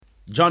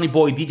Johnny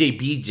Boy, DJ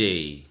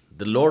BJ,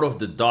 the Lord of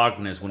the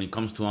Darkness when it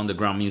comes to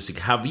underground music.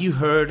 Have you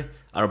heard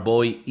our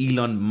boy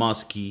Elon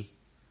Musk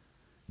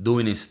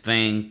doing his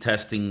thing,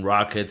 testing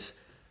rockets?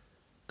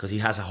 Because he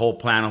has a whole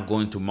plan of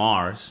going to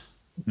Mars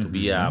to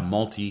be a Hmm.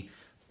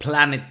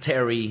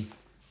 multi-planetary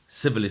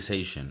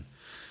civilization.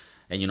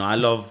 And I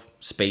love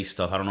space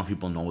stuff. I don't know if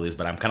people know this,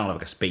 but I'm kind of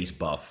like a space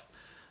buff.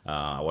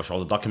 I watch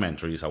all the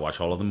documentaries, I watch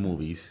all of the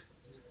movies,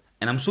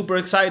 and I'm super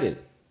excited.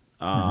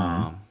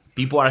 Hmm.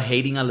 People are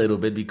hating a little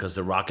bit because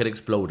the rocket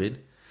exploded,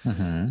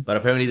 Hmm. but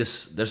apparently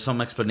there's some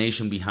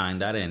explanation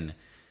behind that, and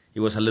it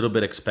was a little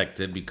bit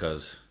expected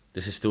because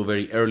this is still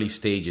very early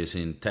stages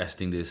in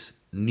testing this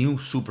new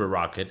super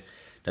rocket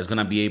that's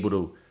gonna be able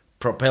to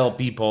propel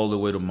people all the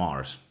way to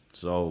Mars.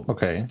 So,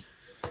 Okay.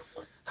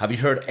 have you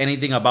heard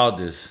anything about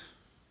this?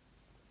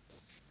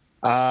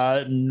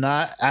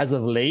 Not as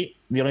of late.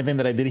 The only thing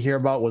that I did hear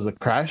about was a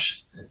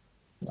crash.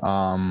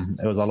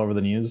 It was all over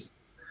the news.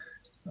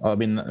 I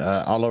mean,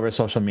 all over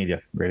social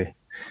media, really,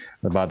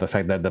 about the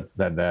fact that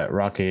the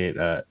rocket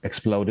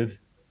exploded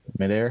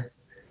midair.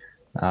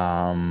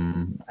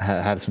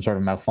 Had some sort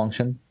of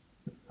malfunction.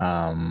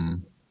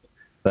 Um,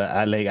 but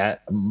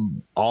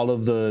all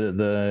of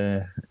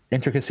the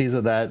intricacies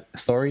of that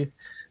story.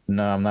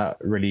 No, I'm not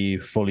really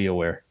fully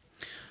aware.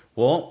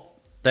 Well,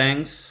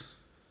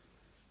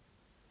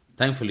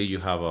 thankfully you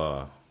have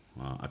a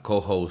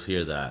co-host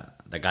here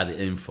that got the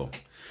info.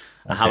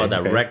 I have a Okay.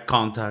 Okay. direct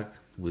contact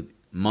with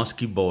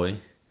Musky Boy,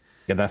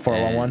 Get that and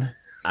 411.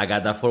 I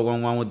got that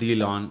 411 with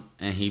Elon,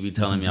 and he be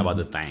telling me about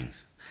the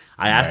things.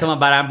 I All asked him right.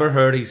 about Amber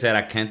Heard. He said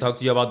I can't talk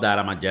to you about that.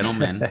 I'm a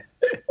gentleman.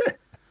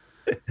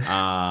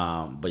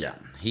 But yeah,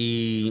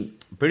 he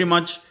pretty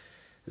much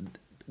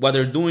what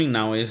they're doing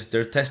now is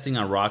they're testing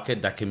a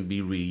rocket that can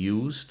be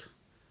reused,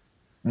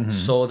 Hmm.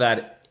 so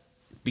that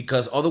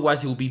because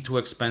otherwise it will be too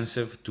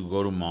expensive to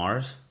go to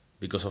Mars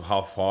because of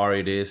how far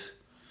it is.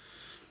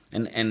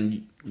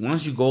 And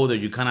once you go there,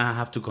 you kind of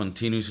have to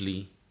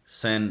continuously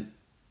send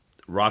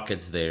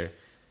rockets there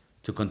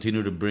to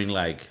continue to bring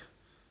like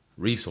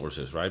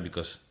resources, right?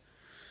 Because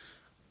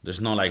there's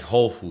no like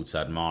Whole Foods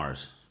at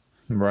Mars.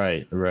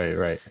 Right. Right.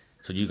 Right.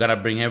 So you gotta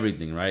bring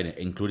everything, right?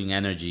 Including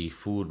energy,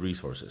 food,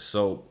 resources.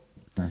 So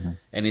Hmm.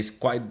 and it's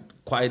quite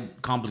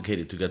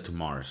complicated to get to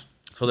Mars.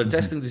 So they're Hmm.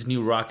 testing this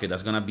new rocket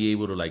that's gonna be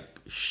able to like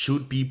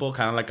shoot people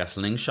kind of like a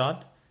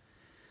slingshot.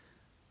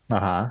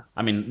 Uh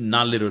I mean,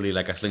 not literally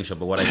like a slingshot,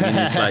 but what I mean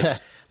is huh.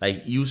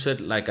 like use it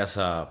like as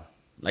a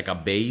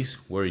base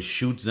where it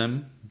shoots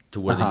them to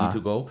Uh where they need huh.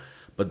 to go.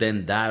 But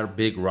then that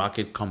big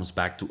rocket comes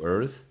back to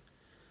Earth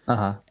Uh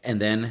huh.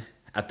 and then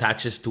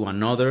attaches to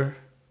another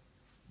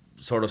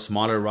sort of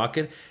smaller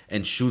rocket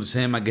and shoots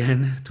him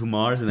again to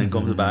Mars and then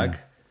comes Hmm.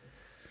 back.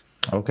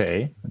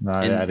 Okay. No,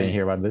 I didn't And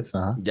hear about this.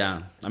 Uh huh.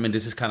 yeah, I mean,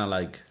 this is kind of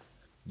like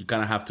you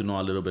kind of have to know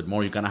a little bit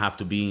more. You kind of have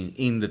to be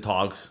in the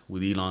talks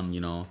with Elon.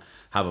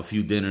 Have a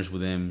few dinners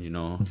with him. Do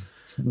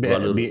a Be,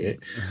 little. be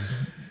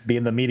be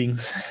in the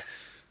meetings.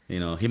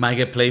 He might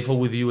get playful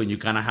with you, and you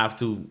kind of have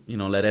to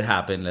let it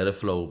happen, let it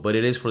flow. But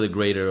it is for the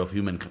greater of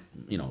Humankind.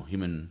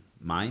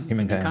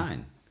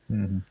 humankind,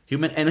 Hmm.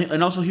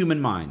 and also human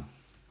mind.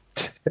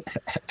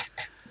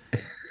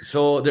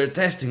 So they're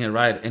testing it,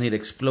 right, and it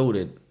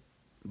exploded.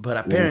 But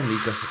apparently,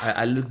 because Oof.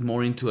 I looked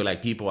more into it,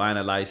 like people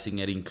analyzing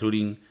it,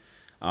 including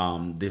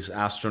this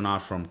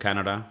astronaut from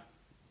Canada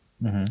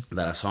Hmm.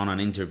 that I saw in an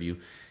interview.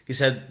 He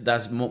said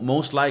that's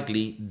most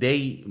likely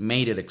they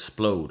made it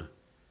explode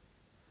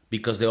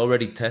because they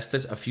already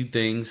tested a few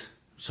things.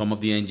 Some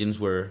of the engines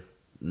were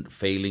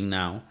failing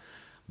now,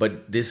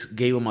 but this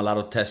gave them a lot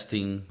of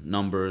testing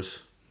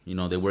numbers.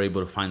 They were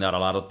able to find out a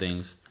lot of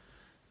things,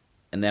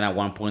 and then at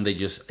one point they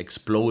just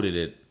exploded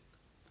it,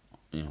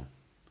 you know,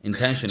 So,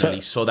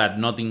 intentionally, so that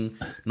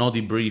no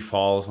debris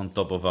falls on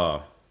top of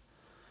a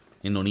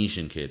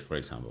Indonesian kid, for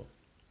example.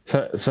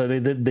 so they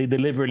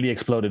deliberately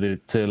exploded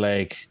it to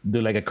like do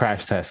like a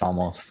crash test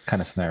almost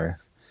kind of scenario.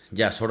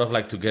 Yeah, sort of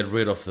like to get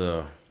rid of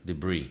the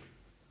debris.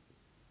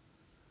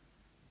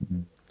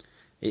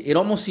 It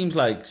almost seems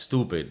like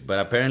stupid, but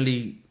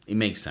apparently it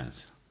makes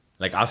sense.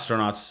 Like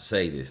astronauts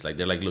say this, like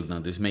they're like, look, no,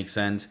 this makes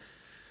sense.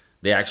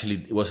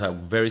 It was a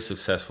very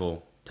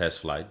successful test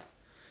flight,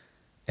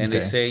 and they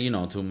Okay. say,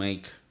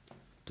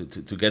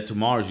 to get to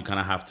Mars, you kind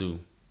of have to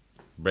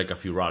break a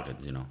few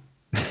rockets.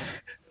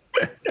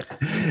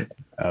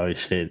 Oh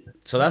shit.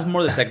 So that's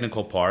more the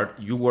technical part.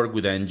 You work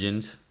with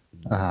engines.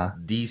 Uh huh.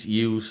 These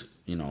use,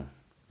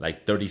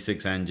 like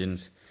 36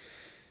 engines.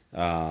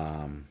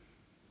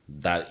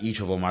 That each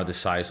of them are the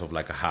size of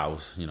like a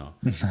house.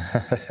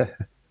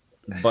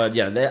 But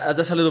yeah,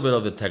 that's a little bit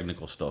of the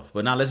technical stuff.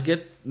 But now let's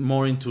get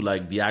more into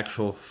like the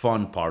actual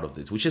fun part of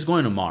this, which is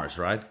going to Mars,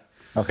 right?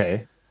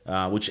 Okay.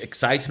 Which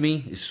excites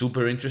me. Is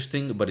super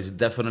interesting, but it's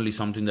definitely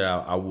something that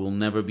I will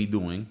never be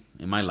doing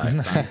in my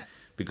lifetime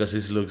because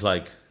this looks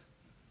like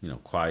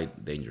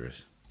quite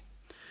dangerous.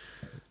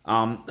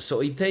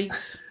 So it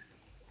takes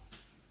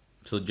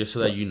so just so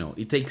that you know,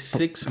 it takes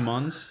 6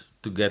 months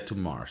to get to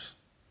Mars,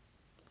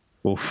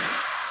 Oof.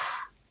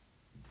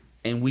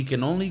 and we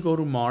can only go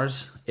to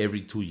Mars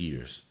every 2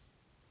 years.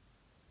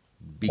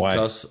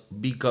 Why?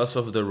 Because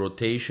of the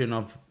rotation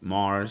of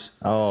Mars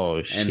Oh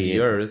and the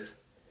shit. Earth.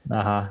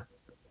 Uh-huh.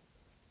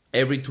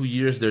 Every 2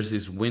 years, there's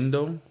this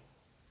window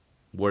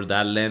where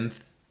that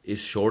length is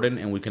shortened,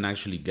 and we can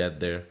actually get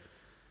there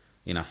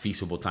in a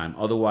feasible time.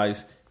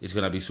 Otherwise, it's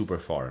gonna be super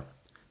far.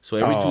 So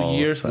every two Oh,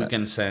 years, we fuck.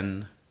 can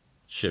send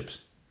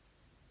ships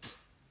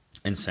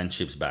and send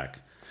ships back,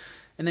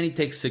 and then it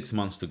takes 6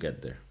 months to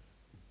get there.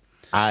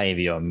 Ay,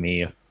 Dios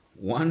mío.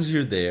 Once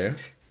you're there,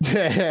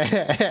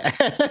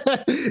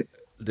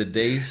 the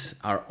days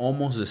are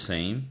almost the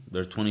same.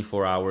 They're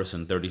 24 hours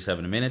and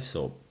 37 minutes,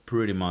 so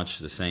pretty much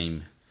the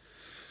same,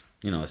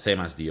 the same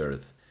as the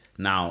Earth.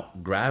 Now,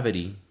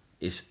 gravity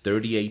is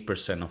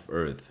 38% of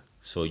Earth,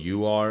 so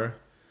you are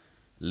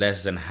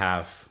less than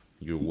half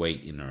your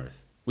weight in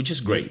Earth, which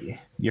is great.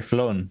 You're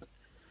flown.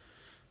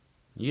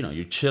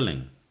 You're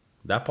chilling.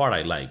 That part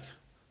I like.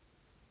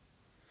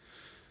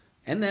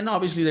 And then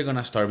obviously they're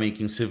gonna start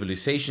making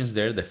civilizations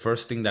there. The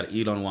first thing that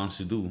Elon wants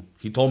to do,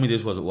 he told me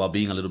this was while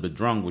being a little bit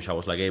drunk, which I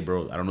was like, hey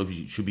bro, I don't know if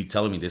you should be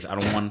telling me this. I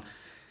don't want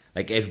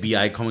like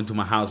FBI coming to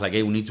my house like,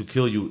 hey, we need to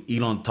kill you.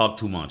 Elon talk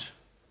too much.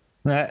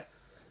 Eh,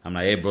 I'm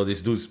like, hey bro,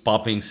 this dude's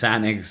popping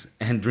Xanax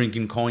and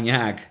drinking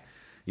cognac.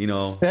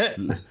 eh.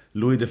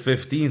 Louis the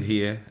 15th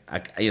here.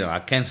 I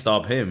can't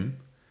stop him.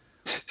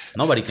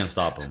 Nobody can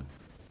stop him.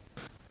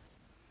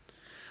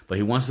 But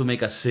he wants to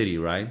make a city,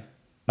 right?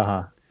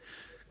 Uh-huh.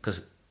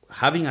 Because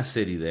having a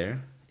city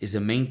there is the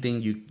main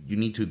thing you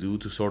need to do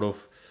to sort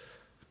of,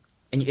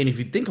 and if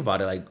you think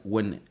about it, like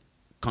when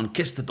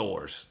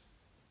conquistadors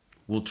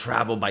will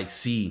travel by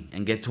sea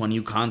and get to a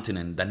new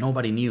continent that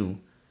nobody knew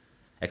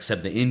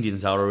except the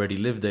Indians that already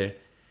lived there,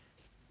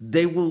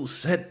 they will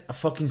set a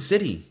fucking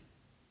city.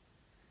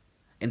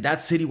 And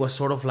that city was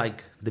sort of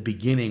like the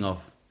beginning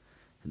of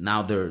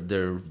now they're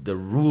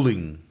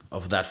ruling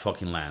of that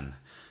fucking land.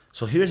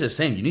 So here's the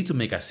same. You need to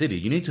make a city.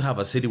 You need to have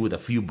a city with a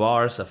few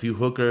bars, a few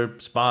hooker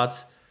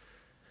spots.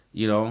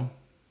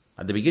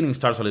 At the beginning it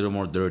starts a little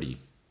more dirty,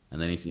 and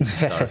then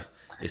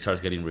it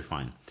starts getting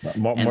refined.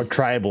 More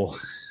tribal.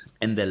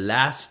 And the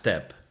last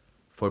step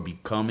for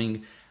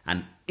becoming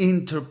an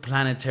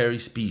interplanetary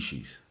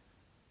species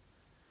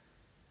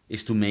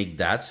is to make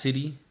that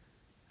city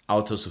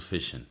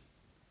autosufficient.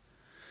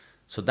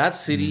 So that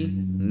city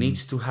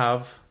needs to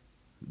have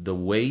the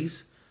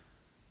ways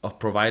of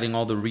providing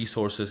all the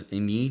resources it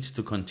needs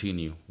to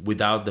continue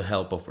without the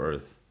help of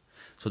Earth.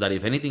 So that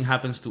if anything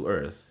happens to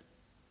Earth,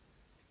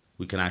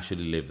 we can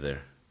actually live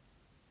there.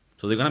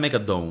 So they're gonna make a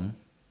dome.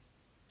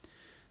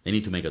 They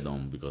need to make a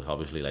dome because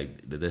obviously,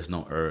 like, there's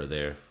no air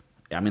there.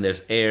 I mean,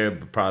 there's air,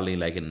 but probably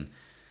like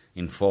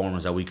in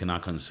forms that we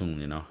cannot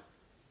consume.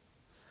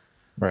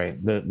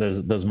 Right.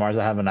 Does Mars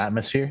have an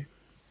atmosphere?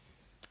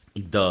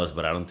 It does,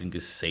 but I don't think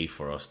it's safe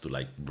for us to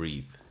like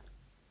breathe.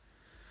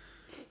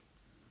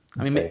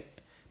 I mean, Okay.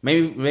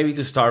 maybe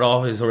to start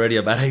off is already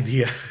a bad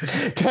idea.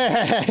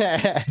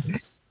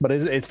 But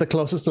it's the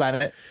closest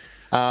planet.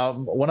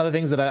 One of the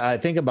things that I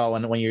think about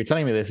when you're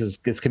telling me this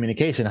is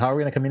communication. How are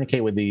we going to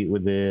communicate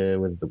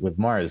with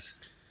Mars?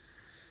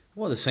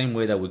 Well, the same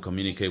way that we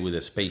communicate with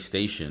the space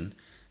station,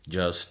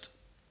 just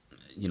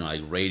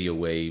like radio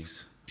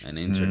waves and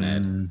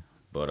internet,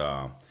 but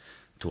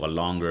to a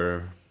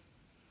longer,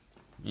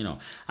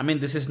 I mean,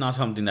 this is not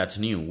something that's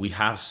new. We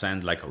have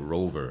sent like a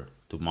rover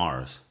to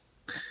Mars.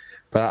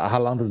 But how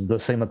long does the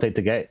signal take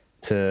to get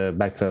to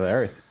back to the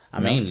Earth? I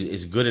mean,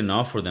 it's good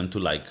enough for them to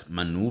like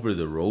maneuver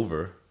the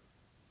rover.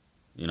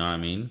 You know what I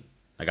mean?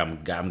 Like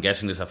I'm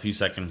guessing there's a few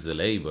seconds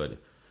delay, but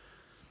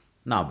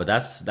no, but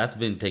that's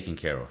been taken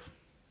care of.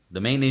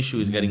 The main issue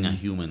is getting a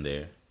human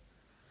there.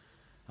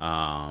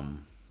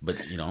 But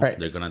Right.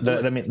 they're gonna do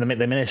it.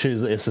 The main issue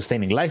is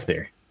sustaining life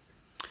there.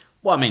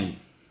 Well, I mean,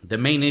 the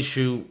main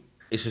issue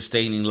is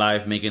sustaining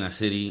life, making a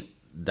city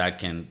that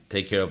can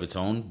take care of its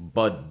own.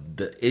 But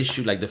the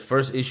issue, like the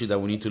first issue that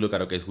we need to look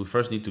at, okay, is we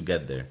first need to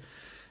get there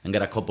and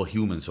get a couple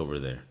humans over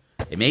there.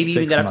 And maybe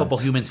even 6 get a couple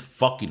months. humans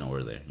fucking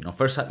over there.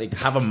 First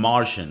have a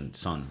Martian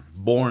son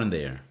born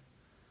there.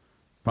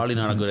 Probably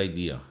not a good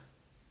idea.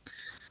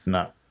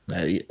 No,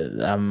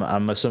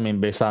 I'm assuming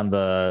based on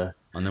the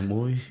On the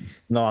movie?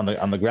 no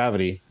on the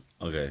gravity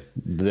Okay.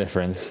 the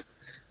difference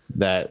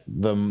that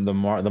the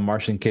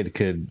Martian kid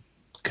could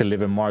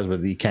live in Mars,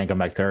 but he can't come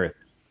back to Earth.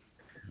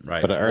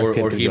 Right. But the Earth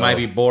kid Or could he go, might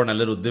be born a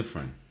little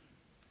different.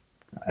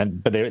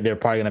 but they're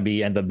probably gonna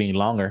end up being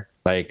longer.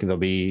 Like they'll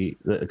be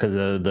because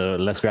the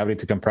less gravity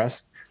to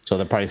compress, so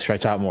they'll probably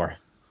stretch out more.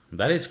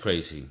 That is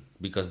crazy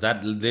because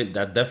that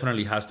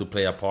definitely has to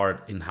play a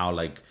part in how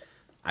like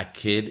a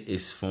kid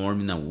is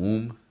formed in a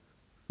womb.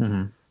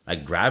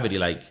 Like gravity,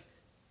 like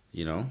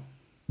you know.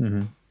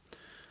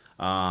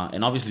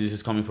 And obviously, this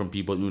is coming from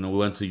people. We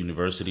went to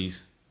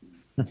universities,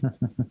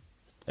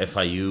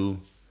 FIU,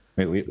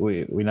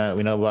 We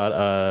know about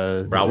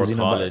Broward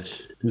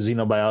College.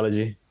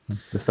 xenobiology,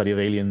 the study of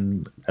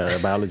alien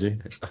biology.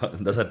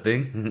 That's a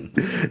thing.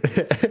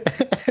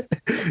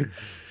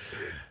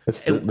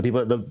 It's the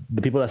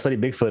people that study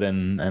Bigfoot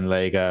and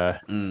like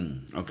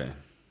Okay.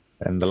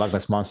 and the Loch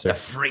Ness monster. The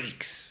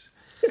freaks.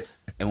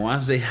 And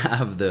once they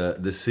have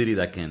the city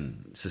that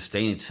can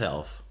sustain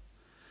itself,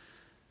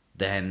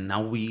 then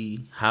now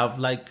we have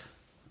like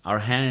our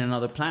hand in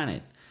another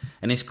planet.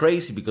 And it's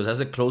crazy because that's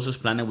the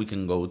closest planet we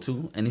can go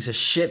to, and it's a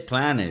shit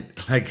planet.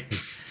 Like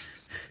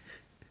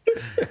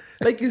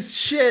it's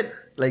shit.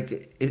 Like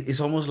it's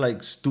almost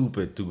like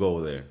stupid to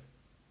go there.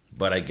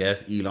 But I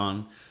guess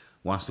Elon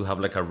wants to have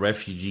like a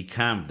refugee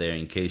camp there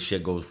in case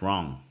shit goes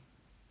wrong.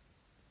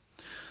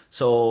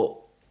 So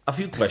a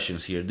few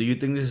questions here. Do you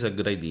think this is a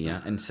good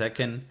idea? And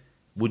second,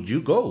 would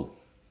you go?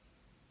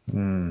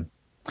 The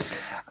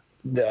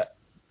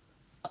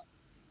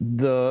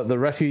the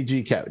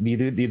refugee camp. Do you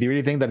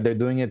really think that they're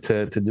doing it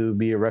to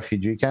be a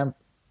refugee camp?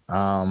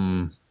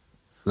 Like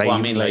Well, I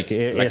you mean, mean like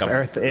like if a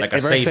Earth like a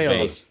if Earth safe bay.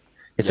 fails,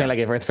 you're saying Yeah. like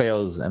if Earth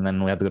fails and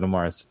then we have to go to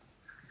Mars.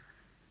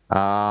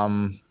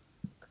 Um,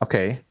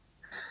 okay.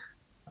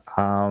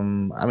 I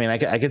mean,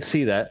 I could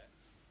see that,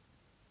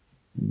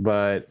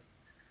 but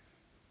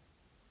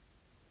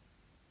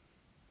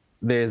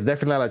there's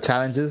definitely a lot of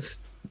challenges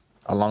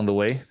along the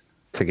way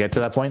to get to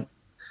that point.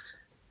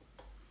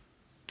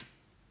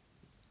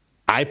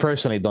 I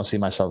personally don't see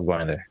myself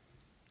going there.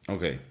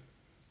 Okay.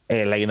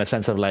 Like in the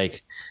sense of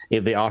like,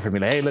 if they offer me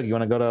like, hey, look, you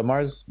want to go to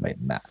Mars? Like,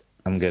 nah,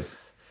 I'm good.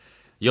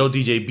 Yo,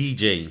 DJ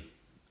BJ,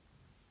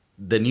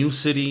 the new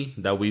city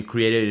that we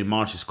created in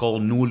March is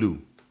called Nulu.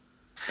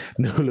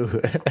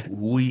 Nulu.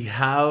 We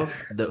have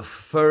the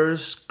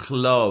first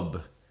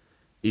club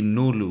in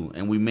Nulu,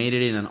 and we made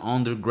it in an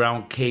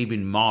underground cave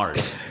in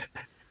Mars.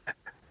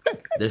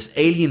 There's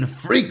alien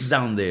freaks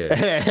down there,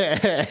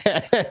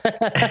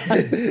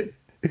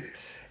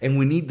 and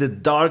we need the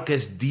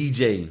darkest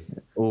DJ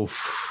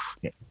Oof.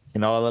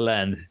 In all the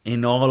land.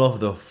 in all of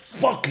the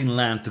fucking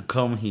land to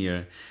come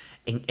here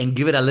and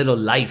give it a little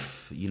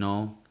life, you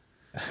know?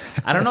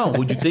 I don't know.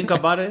 Would you think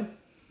about it?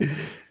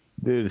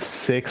 Dude,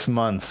 6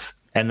 months.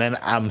 And then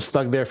I'm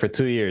stuck there for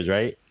 2 years,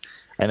 right?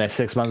 And then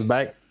 6 months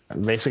back,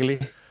 basically.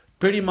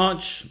 Pretty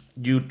much,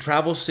 you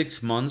travel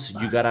 6 months.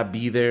 You gotta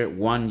be there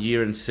 1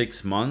 year and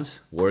 6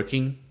 months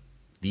working,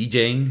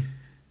 DJing.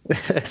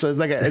 So it's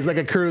like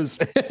a cruise.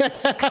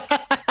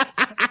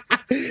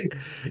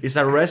 It's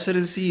a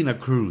residency in a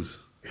cruise,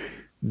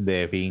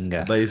 De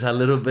pinga. but it's a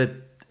little bit,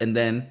 and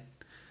then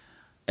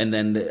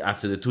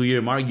after the 2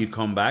 year mark, you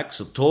come back.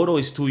 So total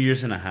is 2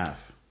 years and a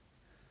half.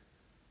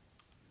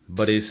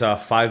 But it's a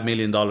 $5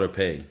 million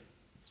pay.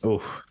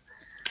 Oof.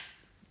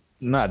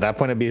 No, at that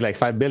point it'd be like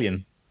 5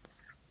 billion.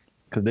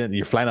 Because then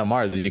you're flying on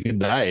Mars, you could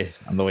die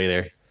on the way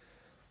there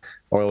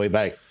or the way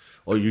back.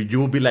 Or you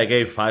will be like,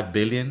 hey, 5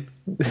 billion.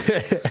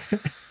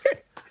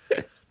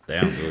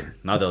 Damn, dude.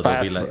 Now they'll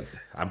be like,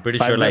 I'm pretty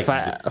sure like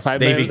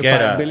David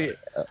Guetta.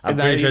 I'm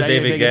pretty sure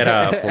David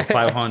Guetta for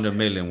 500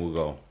 million will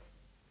go.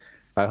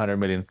 500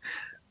 million.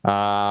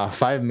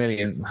 5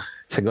 million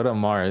to go to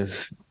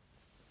Mars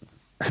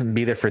and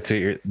be there for 2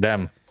 years.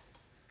 Damn.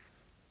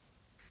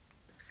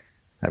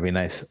 That'd be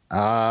nice.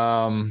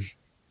 But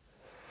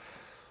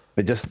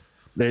just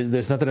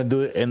there's nothing to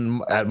do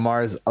at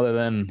Mars other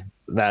than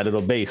that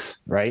little base,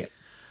 right?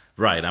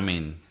 Right. I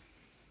mean,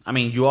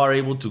 you are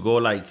able to go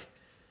like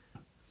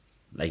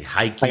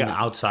hiking Like,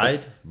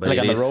 outside, but like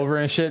it on the is, rover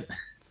and shit.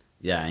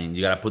 yeah, and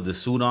you gotta put the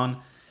suit on,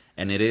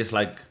 and it is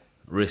like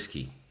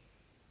risky.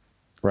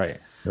 Right.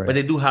 Right. But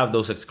they do have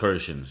those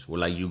excursions where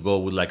like you go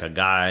with like a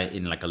guy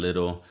in like a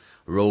little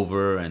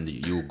rover, and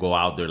you go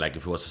out there like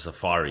if it was a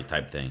safari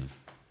type thing.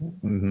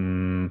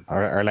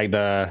 or like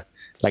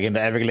in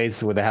the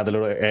Everglades where they have the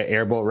little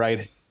airboat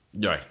ride.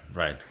 Right,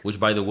 right. Which,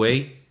 by the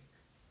way,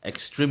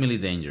 extremely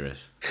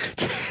dangerous.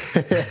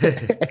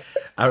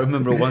 I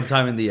remember one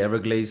time in the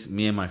Everglades,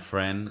 me and my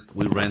friend,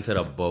 we rented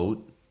a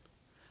boat,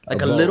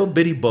 like a boat? little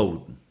bitty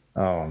boat,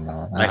 Oh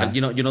no. like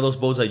you know those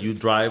boats that you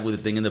drive with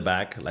the thing in the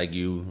back, like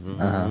you.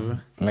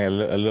 Like a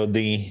little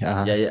dinghy.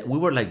 Yeah, yeah. We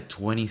were like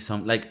 20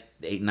 some, like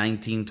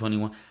 19,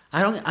 21.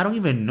 I don't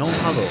even know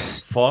how the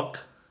fuck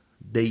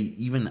they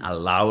even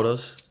allowed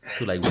us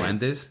to like rent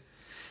this.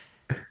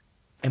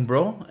 And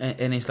bro,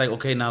 and it's like,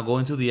 okay, now go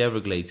into the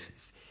Everglades,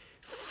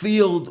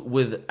 filled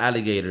with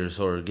alligators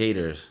or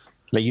gators.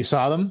 Like you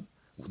saw them?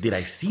 Did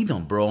I see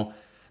them, bro?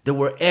 They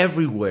were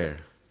everywhere.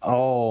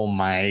 Oh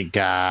my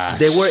gosh.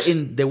 They were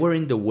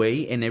in the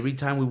way, and every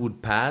time we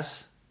would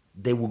pass,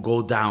 they would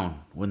go down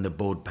when the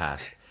boat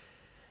passed.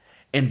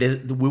 And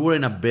we were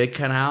in a big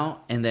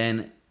canal, and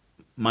then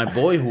my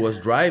boy who was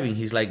driving,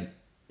 he's like,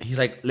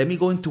 let me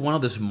go into one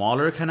of the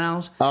smaller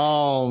canals.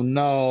 Oh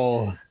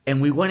no. And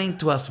we went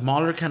into a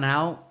smaller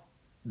canal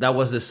that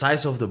was the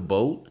size of the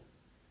boat.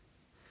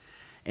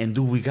 And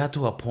dude, we got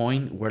to a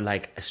point where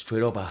like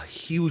straight up a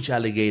huge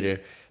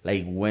alligator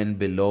like went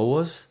below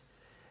us.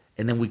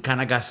 And then we kind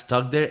of got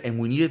stuck there, and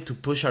we needed to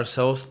push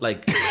ourselves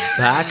like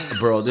back,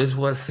 bro. This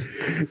was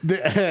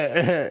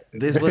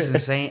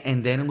insane.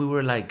 And then we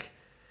were like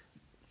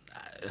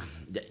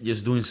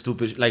just doing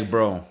stupid, like,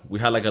 bro. We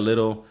had like a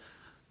little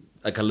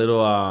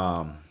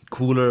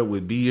cooler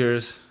with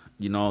beers,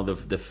 you know,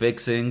 the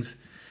fixings.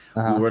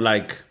 We were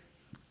like,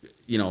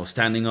 you know,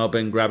 standing up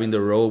and grabbing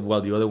the rope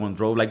while the other one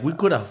drove. Like, we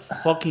could have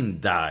fucking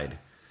died.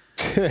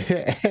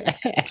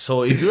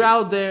 So if you're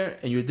out there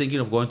and you're thinking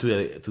of going to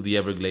the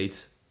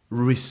Everglades,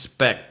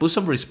 respect. Put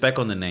some respect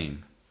on the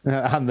name.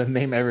 On the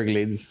name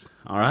Everglades.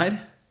 All right.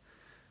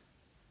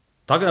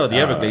 Talking about the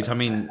Uh, Everglades, I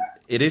mean,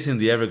 it is in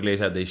the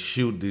Everglades that they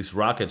shoot these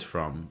rockets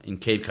from in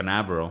Cape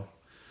Canaveral,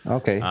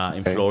 okay. in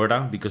Okay.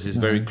 Florida, because it's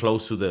very Hmm.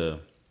 close to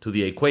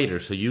the equator.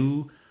 So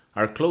you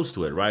are close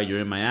to it, right? You're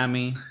in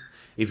Miami.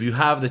 If you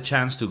have the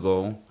chance to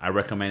go, I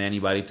recommend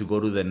anybody to go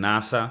to the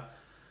NASA,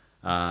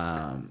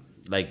 I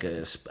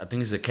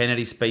think it's the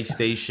Kennedy Space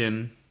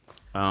Station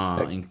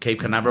in Cape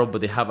Canaveral.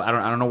 But they have I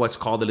don't know what's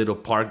called the little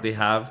park they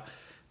have.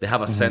 They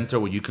have a Hmm. center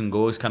where you can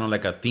go. It's kind of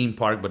like a theme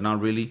park, but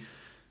not really.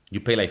 You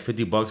pay like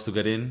 $50 to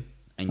get in,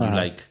 and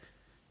Uh-huh.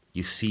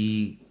 you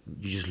see,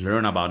 you just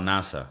learn about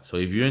NASA. So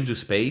if you're into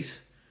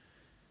space,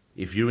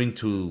 if you're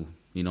into,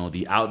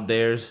 the out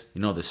there's,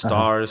 the Uh-huh.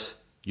 stars,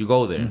 you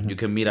go there. Hmm. You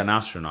can meet an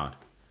astronaut.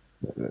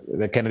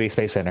 The Kennedy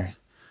Space Center.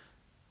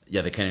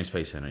 Yeah, the Kennedy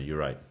Space Center. You're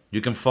right.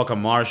 You can fuck a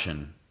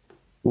Martian.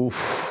 Oof.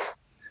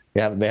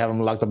 They have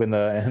them locked up in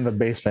the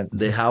basement.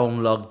 They have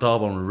them locked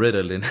up on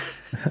Ritalin.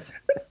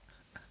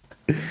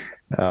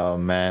 Oh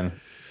man.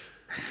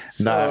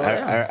 No, So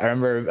yeah, I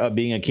remember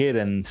being a kid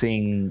and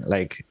seeing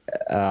like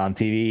on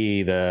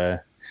TV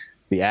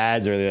the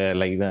ads or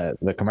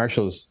the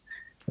commercials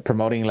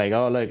promoting like,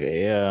 oh look,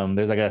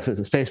 there's like a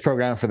space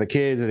program for the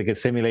kids that they could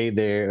simulate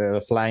their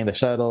flying the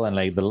shuttle and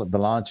like the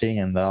launching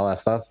and all that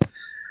stuff.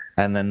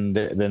 And then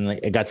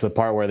it got to the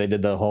part where they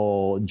did the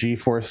whole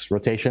G-force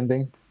rotation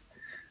thing.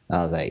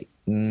 I was like,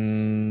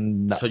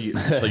 no. so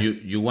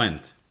you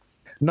went.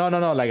 No.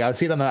 Like I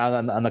see it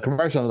on the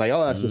commercial. I'm like,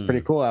 oh, that's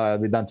pretty cool.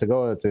 I'd be done to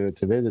go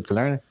to visit to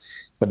learn.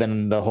 But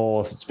then the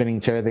whole spinning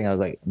chair thing, I was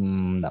like,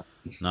 no.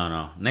 No,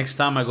 no. Next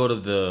time I go to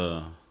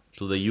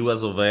the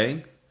U.S. of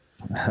A.,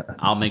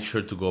 I'll make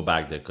sure to go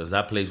back there because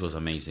that place was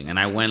amazing. And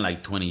I went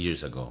like 20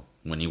 years ago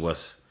when it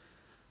was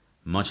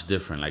much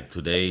different. Like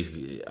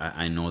today,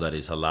 I know that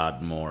it's a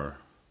lot more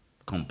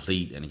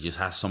complete and it just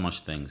has so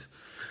much things.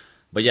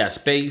 But yeah,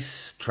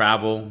 space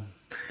travel,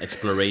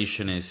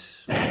 exploration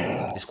is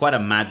quite a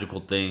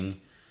magical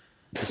thing.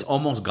 It's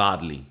almost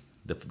godly.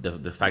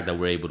 The fact that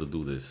we're able to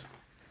do this.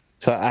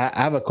 So I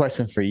have a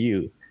question for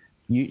you.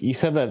 You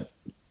said that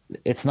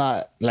it's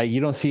not like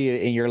you don't see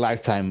it in your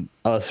lifetime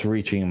us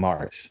reaching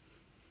Mars,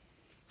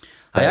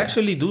 I right?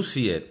 actually do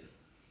see it.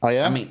 Oh I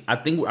yeah, mean, I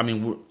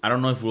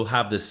don't know if we'll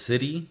have the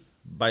city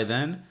by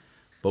then,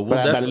 but we'll but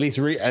at definitely. least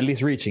at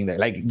least reaching there,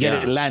 like get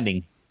it Yeah,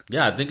 landing.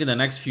 yeah. I think in the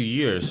next few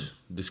years,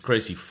 this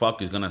crazy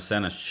fuck is gonna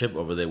send a ship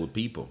over there with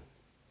people.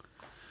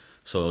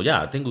 So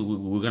yeah, I think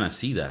we're gonna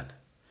see that.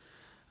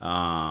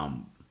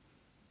 Um,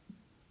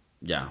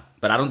 yeah,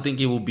 but I don't think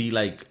it will be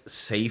like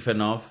safe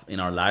enough in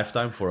our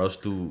lifetime for us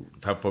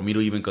for me to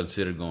even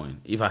consider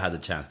going if I had the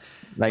chance.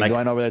 Like Like,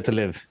 going over there to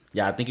live.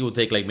 yeah, I think it would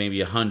take like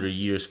maybe 100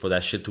 years for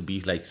that shit to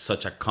be like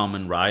such a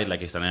common ride,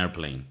 like it's an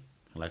airplane.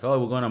 Like, oh,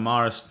 we're going to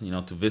Mars,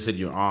 to visit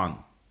your aunt,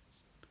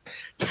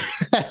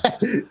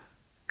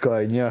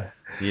 Coño.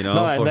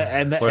 No,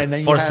 and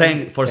then you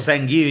have For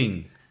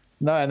Thanksgiving.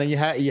 no, and then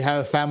you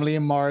have family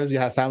in Mars, you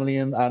have family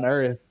on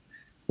Earth.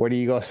 Where do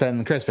you go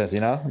spend Christmas?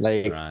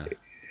 Like Right.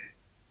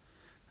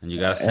 And you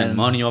gotta send and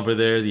money over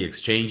there. The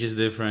exchange is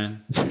different.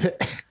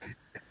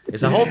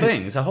 It's a whole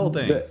thing. It's a whole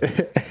thing.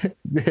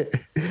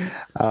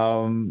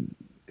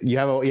 you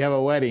have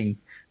a wedding.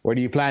 Where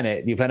do you plan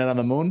it? Do you plan it on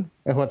the moon?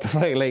 What the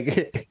fuck? Like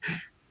I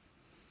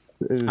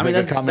it's mean, like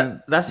a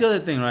common. that's the other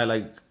thing, right?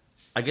 Like,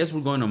 I guess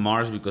we're going to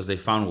Mars because they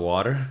found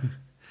water.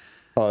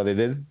 Oh, they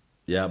did.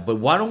 Yeah, but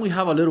why don't we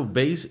have a little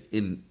base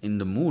in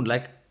the moon?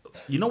 Like,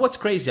 you know what's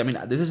crazy? I mean,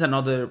 this is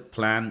another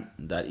plan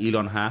that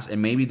Elon has,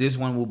 and maybe this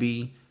one will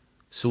be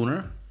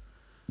sooner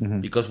Hmm.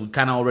 because we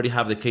kind of already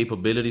have the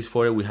capabilities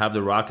for it. We have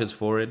the rockets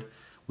for it.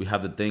 We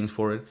have the things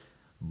for it.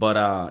 But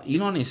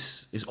Elon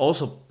is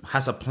also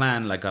has a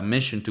plan, like a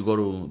mission to go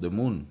to the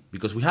moon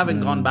because we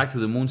haven't gone Mm. back to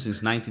the moon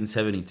since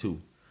 1972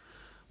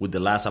 with the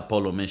last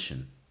Apollo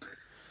mission,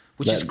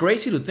 which is That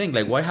crazy to think.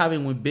 Like, why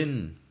haven't we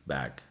been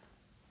back?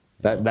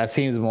 You know? that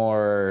seems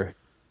more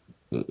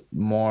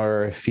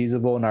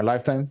feasible in our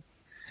lifetime.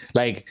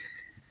 Like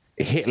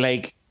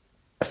like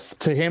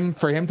to him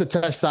for him to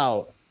test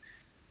out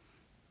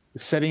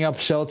setting up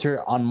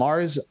shelter on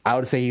Mars, I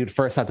would say he would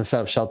first have to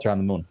set up shelter on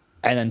the moon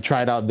and then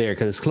try it out there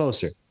because it's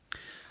closer.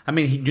 I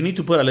mean, you need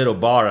to put a little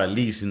bar at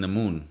least in the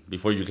moon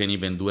before you can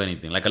even do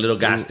anything, like a little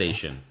gas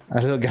station.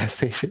 A little gas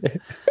station.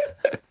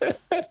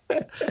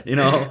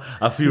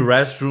 A few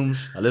restrooms,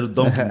 a little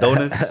Dunkin'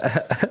 Donuts,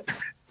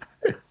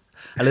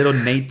 a little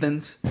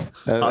Nathan's,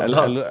 a, hot a,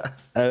 dog.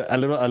 a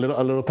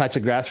little patch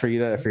of grass for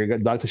for your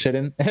dog to shit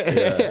in.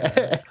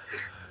 Yeah,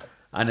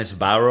 and a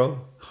Sbarro,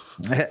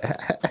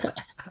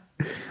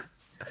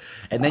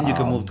 and then you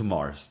can move to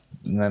Mars.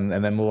 And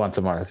then move on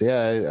to Mars.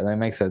 Yeah, that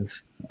makes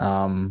sense.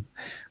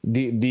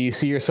 Do you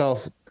see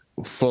yourself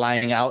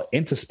flying out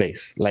into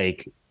space,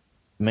 like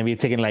maybe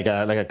taking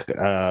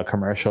a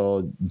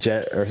commercial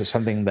jet or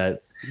something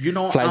that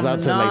flies out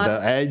I'm to like the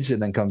not. edge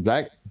and then comes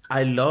back?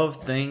 I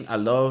love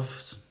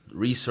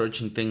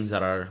researching things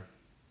that are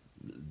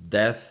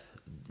death,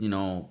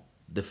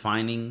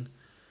 defining,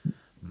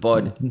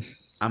 but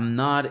I'm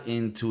not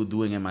into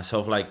doing it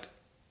myself. Like,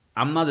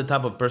 I'm not the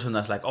type of person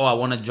that's like, oh, I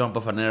want to jump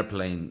off an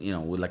airplane,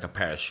 with like a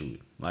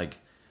parachute. Like,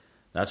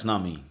 that's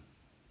not me.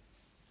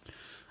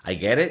 I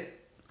get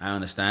it, I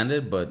understand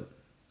it, but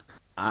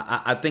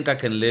I think I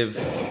can live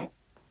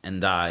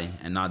and die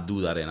and not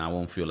do that, and I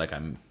won't feel like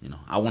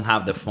I won't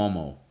have the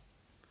FOMO.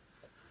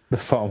 The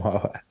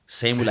FOMO.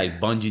 Same with like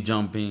bungee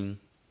jumping.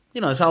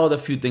 It's all the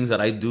few things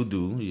that I do.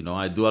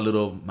 I do a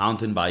little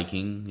mountain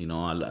biking.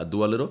 I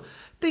do a little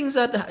things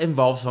that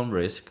involve some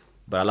risk,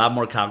 but a lot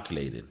more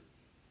calculated.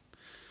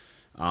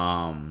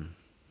 Um,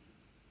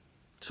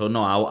 so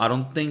no, I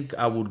don't think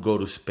I would go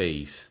to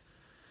space.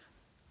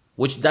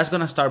 Which that's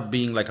gonna start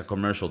being like a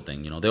commercial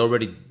thing. They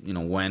already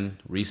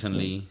went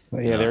recently.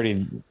 Yeah, I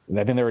think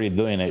they're already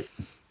doing it.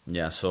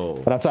 Yeah,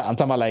 so But I'm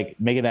talking about like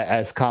making it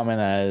as common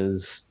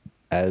as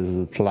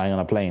flying on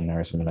a plane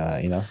or something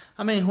like that.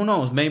 I mean, who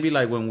knows? Maybe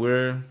like when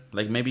we're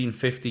like maybe in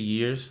 50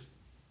 years,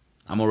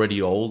 I'm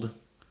already old,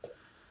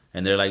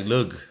 and they're like,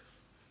 look,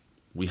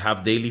 we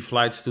have daily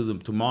flights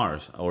to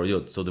Mars or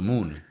to the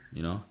moon.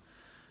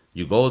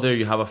 You go there,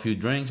 you have a few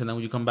drinks, and then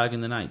you come back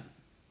in the night.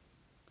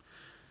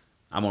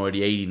 I'm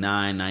already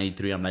 89,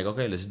 93. I'm like,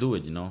 okay, let's do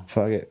it.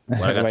 Fuck it.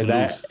 What I got to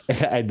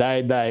lose? I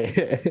die.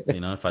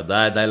 If I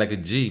die like a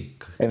G.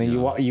 And then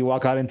you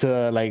walk out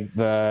into like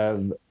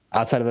the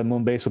outside of the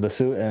moon base with a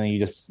suit, and then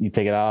you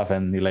take it off,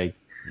 and you're like,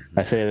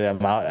 I say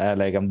I'm out,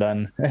 like I'm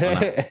done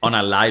on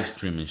a live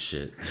stream and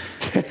shit.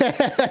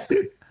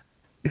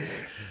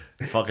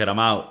 Fuck it, I'm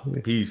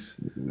out. Peace.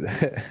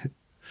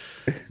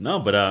 No,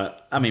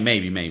 but I mean,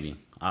 maybe.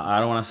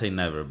 I don't want to say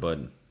never, but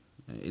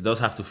it does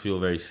have to feel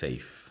very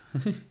safe.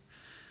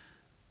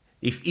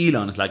 If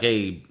Elon is like,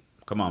 hey,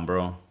 come on,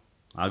 bro,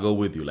 I'll go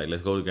with you. Like,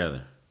 let's go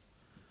together.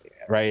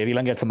 Right, if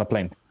Elon gets on the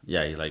plane.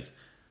 Yeah, he's like,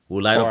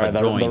 we'll light up a the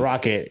joint. The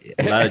rocket.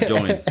 We'll light a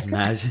joint.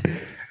 Imagine.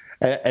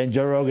 And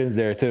Joe Rogan's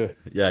there too.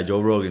 Yeah,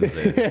 Joe Rogan's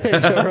there.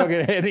 Joe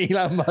Rogan and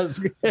Elon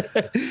Musk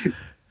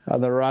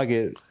on the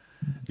rocket.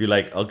 You're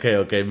like,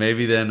 okay,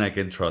 maybe then I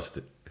can trust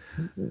it.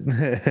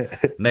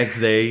 Next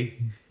day,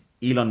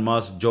 Elon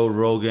Musk, Joe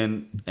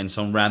Rogan, and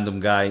some random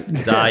guy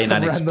die in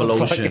an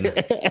explosion,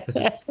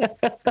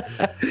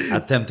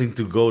 attempting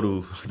to go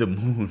to the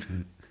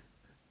moon.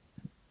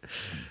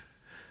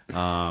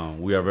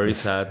 We are very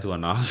sad to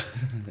announce.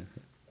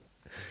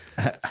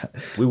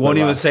 We won't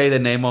even say the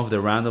name of the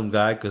random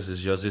guy because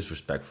it's just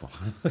disrespectful.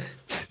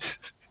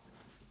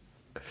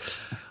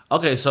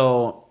 Okay,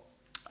 so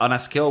on a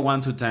scale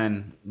 1 to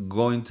 10,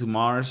 going to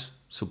Mars,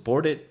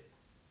 support it?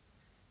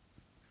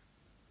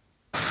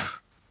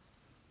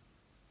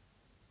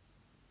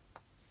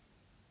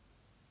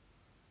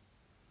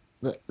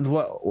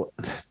 What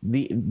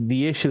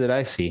the issue that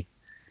I see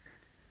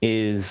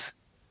is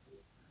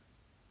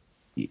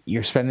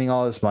you're spending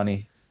all this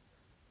money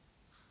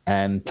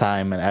and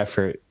time and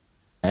effort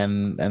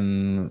and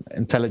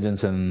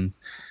intelligence and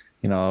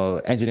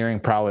engineering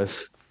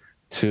prowess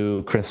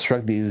to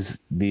construct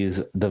these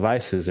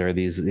devices or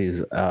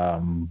these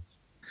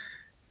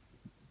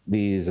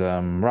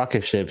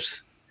rocket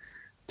ships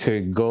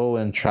to go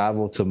and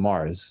travel to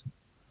Mars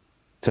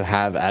to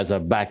have as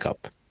a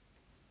backup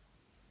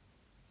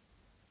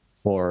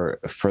for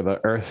the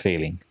Earth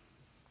failing.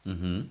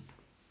 Mm-hmm.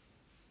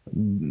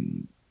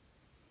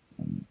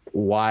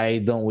 Why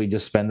don't we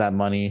just spend that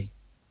money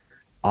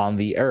on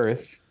the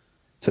Earth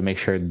to make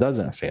sure it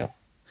doesn't fail?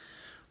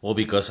 Well,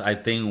 because I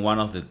think one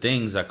of the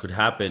things that could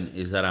happen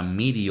is that a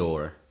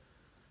meteor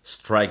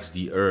strikes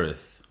the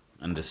Earth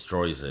and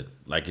destroys it,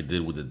 like it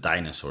did with the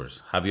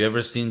dinosaurs. Have you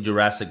ever seen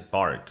Jurassic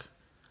Park?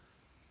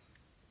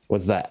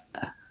 What's that?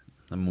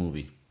 The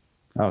movie.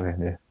 Okay,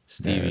 yeah.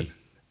 Stevie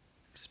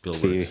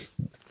Spielberg.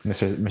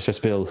 Mr.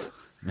 Spills.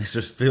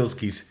 Mr.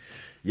 Spilskis.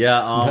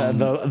 Yeah.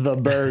 The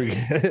Berg.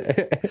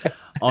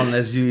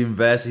 Unless you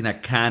invest in a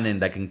cannon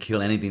that can kill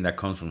anything that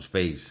comes from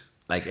space.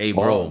 Like, hey,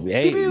 bro.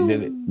 Maybe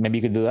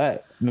you could do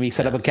that. Maybe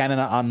set up a cannon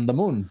on the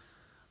moon.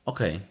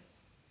 Okay,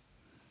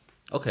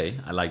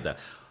 I like that.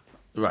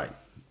 Right.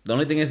 The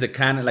only thing is the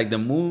cannon, like the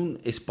moon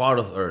is part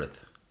of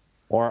Earth.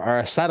 Or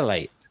a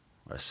satellite.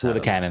 With a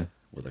cannon.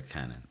 With a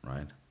cannon,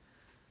 right?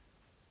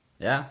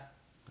 Yeah.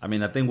 I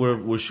mean, I think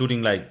we're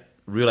shooting like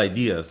real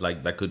ideas,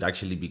 like that could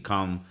actually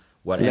become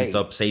what ends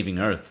up saving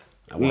Earth.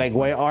 Like,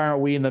 why aren't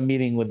we in the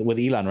meeting with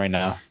Elon right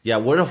now? Yeah,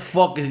 where the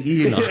fuck is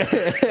Elon?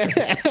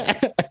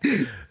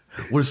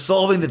 We're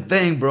solving the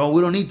thing, bro.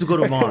 We don't need to go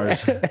to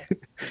Mars.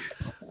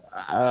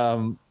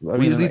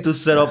 We just need to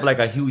set up like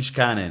a huge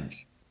cannon.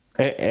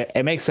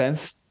 It makes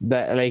sense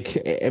that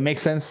it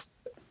makes sense.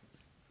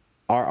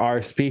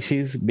 Our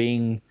species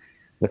being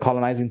the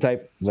colonizing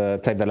type, the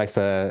type that likes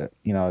to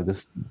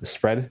just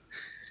spread,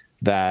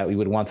 that we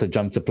would want to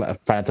jump to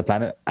planet to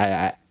planet.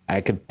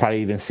 I could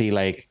probably even see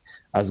like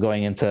us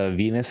going into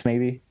Venus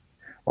maybe,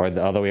 or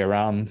the other way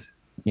around.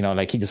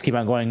 Like, you just keep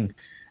on going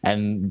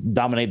and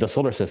dominate the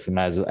solar system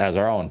as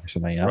our own or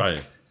something.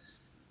 Right.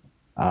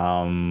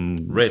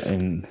 Risk.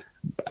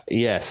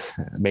 Yes,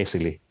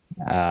 basically.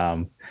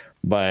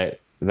 But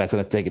that's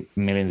going to take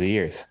millions of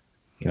years.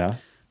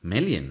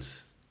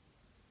 Millions.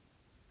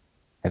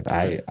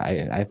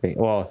 I think.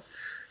 Well,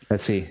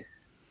 let's see.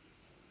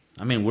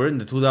 I mean, we're in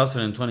the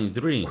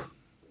 2023.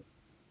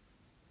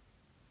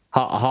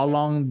 How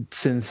long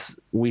since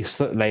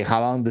like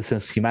how long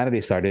since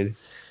humanity started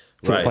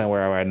to the Right. point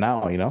where we're at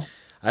now? You know.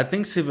 I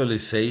think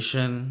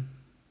civilization,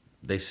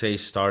 they say,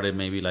 started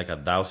maybe like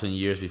 1,000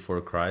 years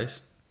before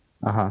Christ.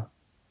 Uh huh.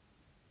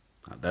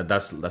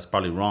 That's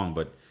probably wrong,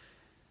 but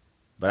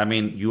I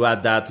mean, you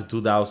add that to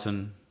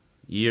 2,000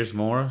 years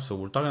more, so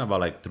we're talking about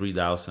like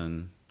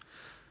 3,000,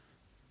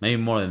 maybe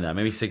more than that,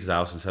 maybe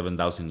 6,000,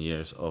 7,000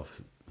 years of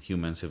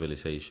human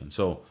civilization.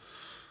 So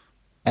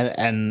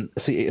And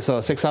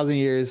so 6,000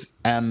 years,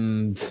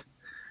 and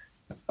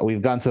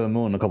we've gone to the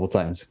moon a couple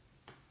times.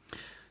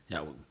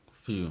 yeah, a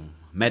few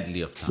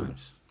medley of So,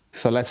 times.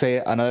 so let's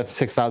say another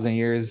 6,000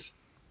 years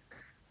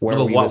No, where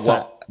but we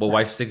decide. but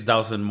why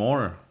 6,000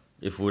 more?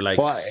 If we're like,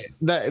 Well,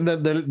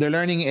 the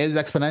learning is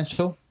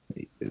exponential.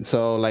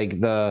 So like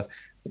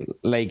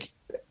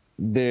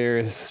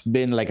there's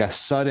been like a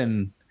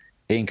sudden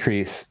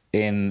increase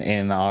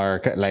in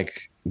our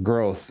like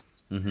growth,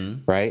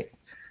 mm-hmm, right?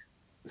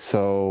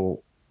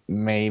 So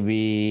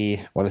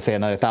maybe what I say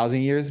another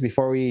 1,000 years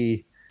before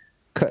we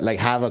could like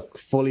have a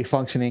fully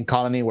functioning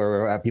colony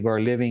where people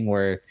are living,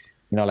 where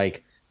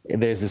like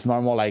there's this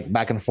normal like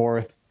back and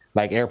forth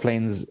like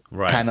airplanes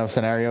right. kind of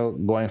scenario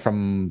going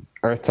from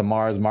Earth to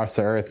Mars, Mars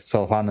to Earth,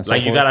 so on and so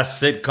Like you got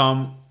forth. a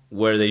sitcom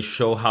where they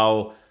show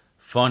how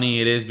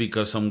funny it is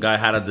because some guy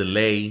had a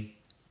delay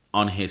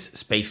on his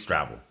space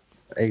travel.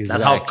 That's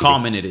how Exactly.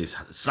 common it is.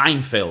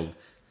 Seinfeld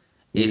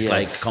is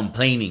like Yes.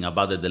 complaining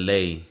about the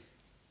delay.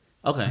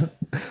 Okay.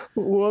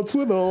 What's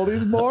with all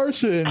these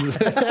Martians?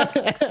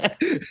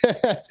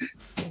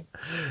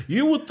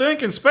 You would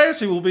think in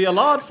space it will be a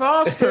lot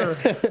faster.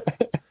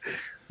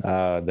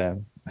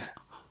 Damn.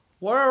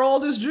 Where are all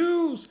these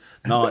Jews?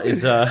 No,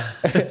 it's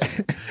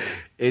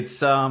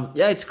it's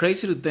yeah, it's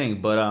crazy to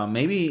think, but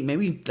maybe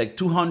like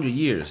 200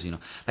 years,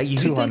 Like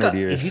 200 if you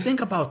years.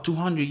 think about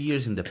 200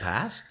 years in the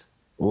past,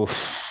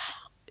 Oof.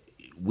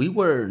 we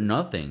were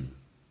nothing.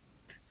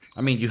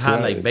 I mean, you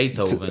had like 200,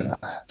 Beethoven.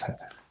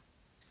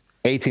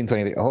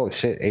 1823. Oh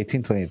shit,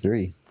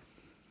 1823.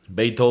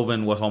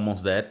 Beethoven was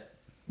almost dead.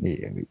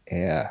 Yeah,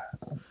 yeah.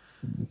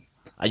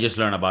 I just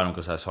learned about him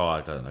because I saw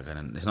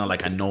it's not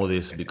like I know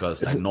this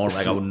because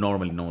like I would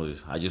normally know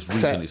this. I just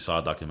recently saw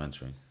a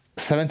documentary.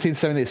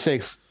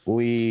 1776.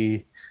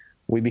 We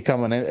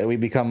become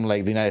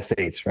like the United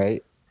States,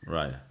 right?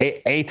 Right.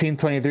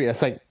 1823.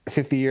 That's like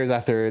 50 years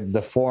after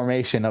the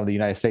formation of the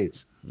United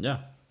States. Yeah.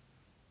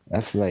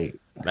 That's like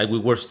Like we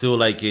were still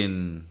like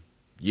in,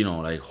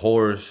 like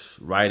horse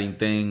riding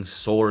things,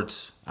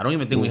 swords. I don't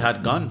even think we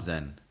had guns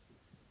then.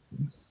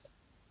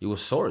 It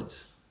was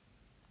swords,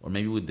 or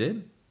maybe we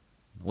did.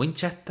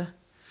 Winchester,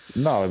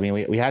 no. I mean,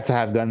 we had to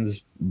have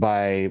guns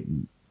by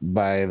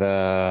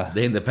the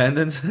the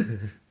independence.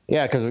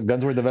 yeah, because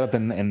guns were developed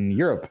in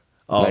Europe,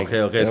 Oh, like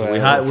okay. So we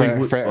had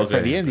for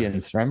okay, the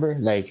Indians. Remember,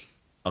 like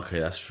okay,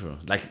 that's true.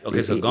 Like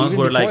okay, so guns even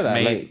were before like that,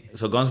 made.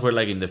 So guns were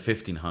like in the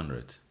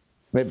 1500s.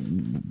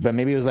 but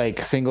maybe it was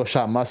like single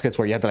shot muskets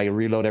where you have to like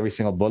reload every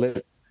single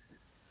bullet.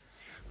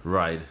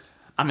 Right.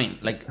 I mean,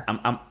 like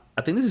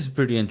I think this is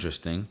pretty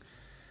interesting.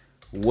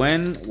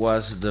 When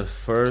was the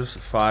first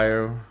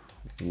fire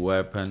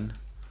weapon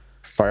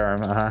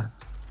Firearm,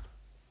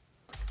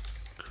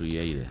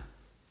 created?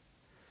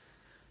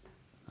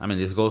 I mean,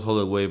 this goes all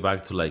the way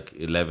back to like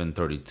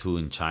 1132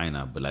 in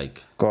China,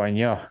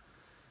 Coño.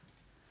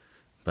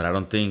 but I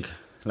don't think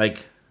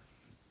like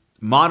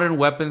modern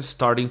weapons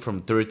starting from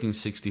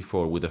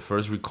 1364 with the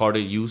first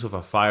recorded use of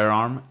a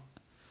firearm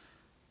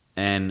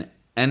and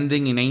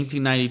ending in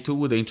 1892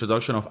 with the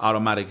introduction of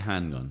automatic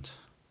handguns.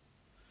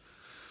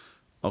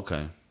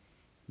 Okay.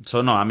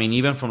 So no, I mean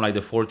even from like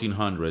the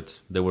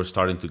 1400s they were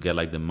starting to get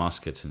like the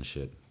muskets and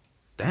shit.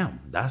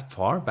 Damn, that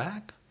far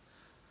back?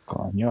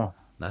 Coño.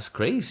 That's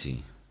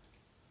crazy.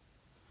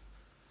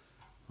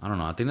 I don't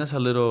know. I think that's a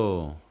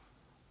little.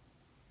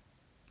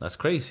 That's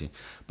crazy.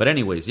 But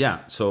anyways, yeah.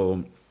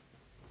 So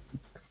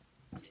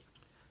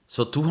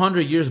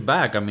 200 years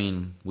back, I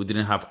mean, we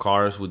didn't have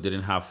cars, we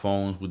didn't have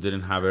phones, we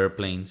didn't have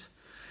airplanes.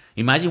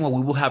 Imagine what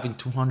we will have in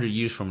 200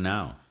 years from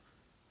now.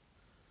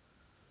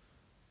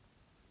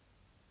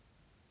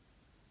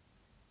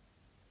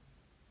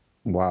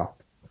 Wow.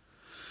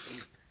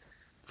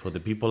 For the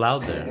people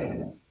out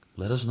there,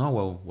 let us know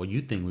what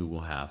you think we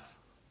will have.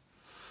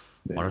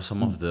 What are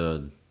some of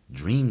the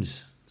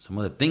dreams, some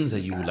of the things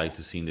that you would like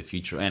to see in the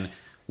future? And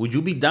would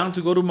you be down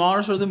to go to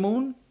Mars or the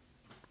moon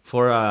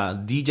for a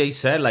DJ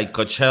set like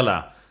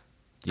Coachella,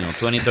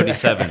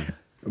 2037?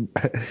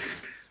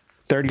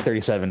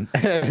 3037.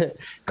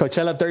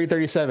 Coachella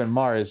 3037,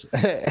 Mars.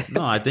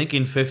 No, I think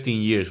in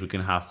 15 years we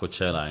can have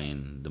Coachella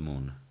in the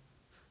moon.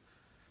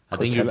 I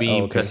think you're Coachella. Oh,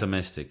 being okay.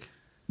 pessimistic.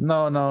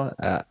 No.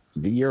 I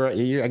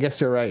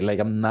guess you're right. Like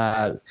I'm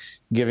not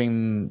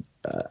giving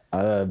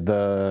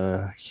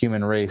the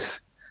human race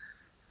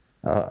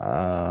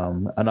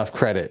enough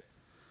credit.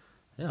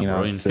 Yeah, You bro.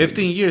 know, In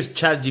 15 years,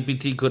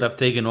 ChatGPT could have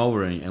taken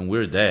over and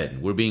we're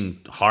dead. We're being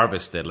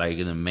harvested like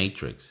in the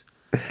Matrix.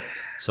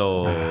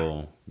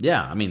 So,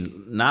 yeah, I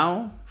mean,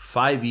 now,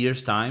 5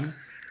 years' time,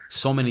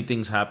 so many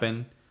things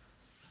happen.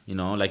 You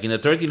know, like in the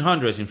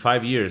 1300s, in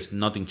 5 years,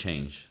 nothing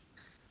changed.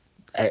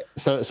 all right,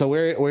 so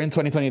we're in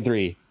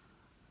 2023.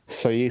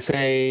 So you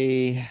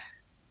say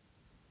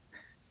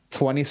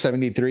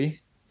 2073,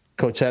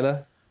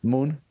 Coachella,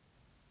 Moon,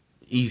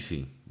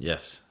 Easy,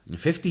 yes. In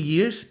 50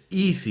 years,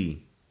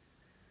 easy.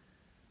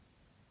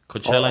 or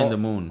Coachella in the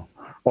moon.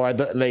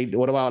 like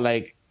what about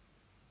like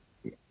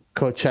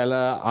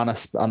Coachella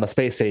on the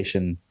space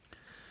station,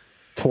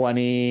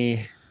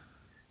 20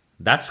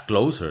 That's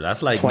closer.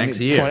 That's like 20 next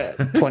year.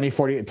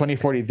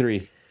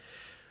 2043,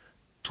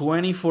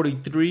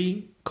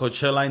 2043,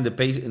 Coachella in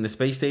the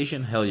space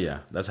station. Hell yeah,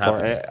 that's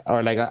happening.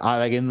 or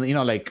like in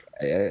like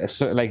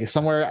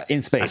somewhere in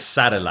A space.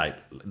 satellite.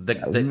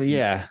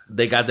 Yeah,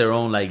 They got their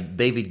own, like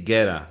David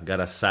Guetta got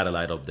a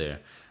satellite up there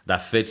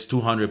that fits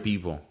 200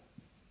 people.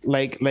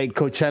 like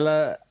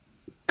Coachella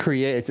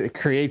creates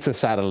a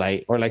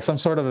satellite, or like some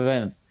sort of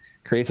event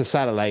creates a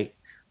satellite,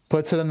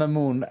 puts it on the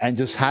moon, and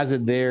just has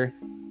it there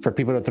for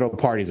people to throw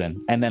parties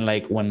in. And then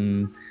like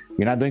when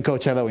you're not doing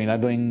Coachella, when you're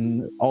not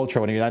doing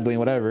Ultra, when you're not doing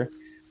whatever,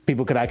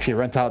 people could actually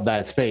rent out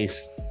that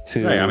space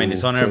to Right, I mean,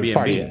 it's on to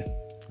party in.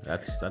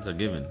 Airbnb. That's a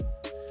given.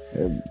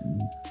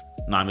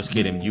 No, I'm just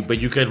kidding. But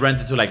you could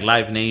rent it to like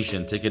Live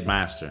Nation,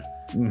 Ticketmaster.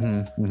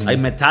 Like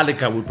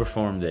Metallica would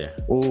perform there.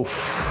 Oof.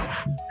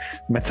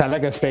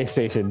 Metallica space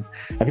station,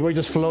 and people are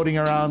just floating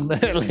around,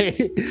 like,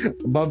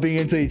 bumping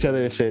into each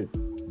other and shit.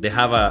 They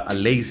have a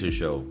laser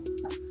show.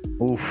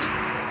 Oof.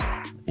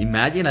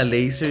 Imagine a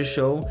laser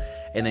show,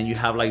 and then you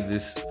have like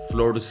this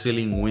floor to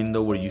ceiling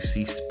window where you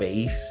see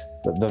space.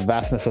 The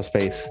vastness of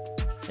space.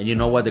 And you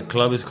know what the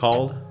club is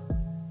called?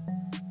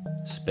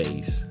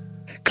 Space.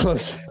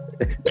 Close.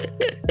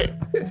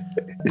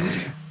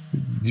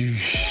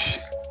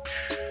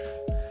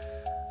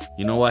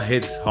 You know what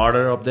hits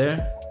harder up there?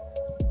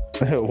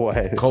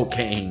 What?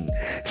 Cocaine.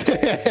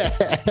 Yeah,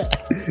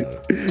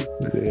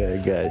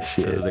 God,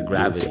 shit. Because of the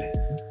gravity.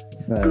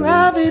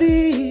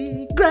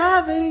 Gravity.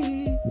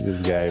 Gravity.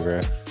 This guy,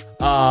 bro.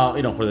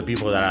 For the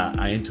people that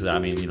are into that, I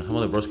mean, some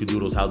of the Broski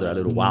Doodles out there are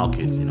little wild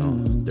kids,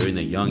 they're in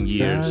their young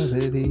years,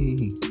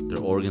 Gravity.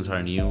 their organs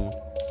are new,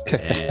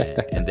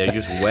 and they're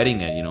just wetting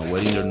it,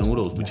 wetting their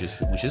noodles, which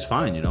is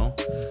fine,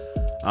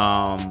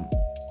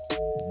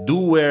 Do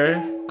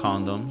wear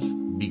condoms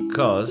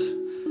because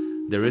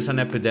there is an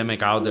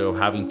epidemic out there of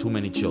having too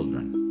many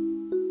children.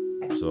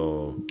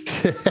 So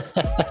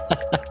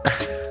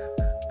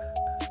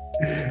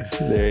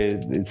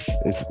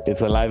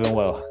it's alive and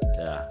well.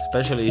 yeah,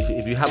 especially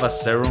if you have a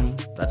serum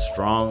that's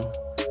strong,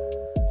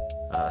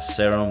 a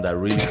serum that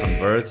really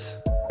converts.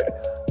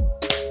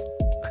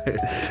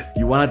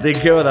 You want to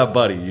take care of that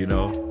buddy,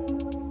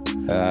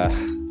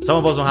 Some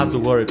of us don't have to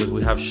worry because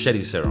we have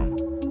shitty serum.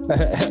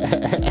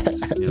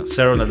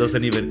 Serum that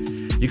doesn't even.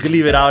 You can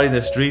leave it out in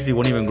the streets; it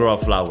won't even grow a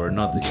flower,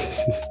 nothing.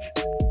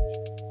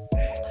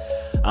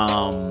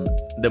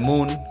 The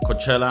moon,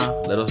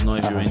 Coachella. Let us know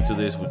if you're into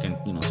this. We can,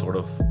 sort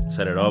of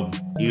set it up.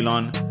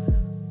 Elon,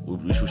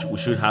 we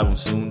should have him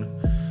soon.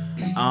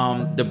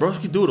 The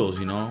Broski Doodles,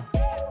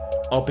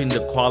 upping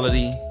the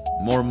quality.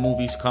 More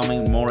movies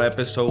coming, more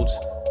episodes,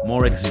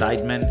 more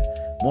excitement,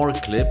 more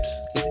clips.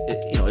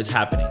 It's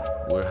happening.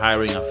 We're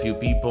hiring a few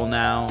people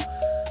now.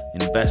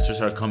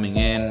 Investors are coming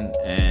in,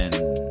 and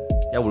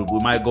yeah, we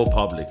might go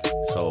public.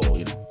 So,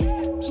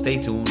 stay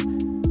tuned.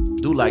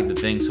 Do like the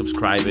thing,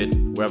 subscribe it.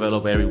 We're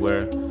available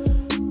everywhere.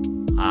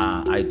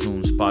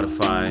 iTunes,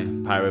 Spotify,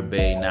 Pirate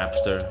Bay,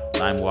 Napster,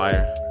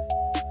 LimeWire.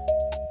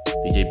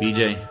 DJ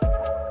BJ.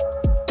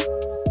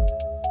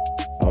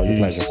 Always a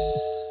pleasure.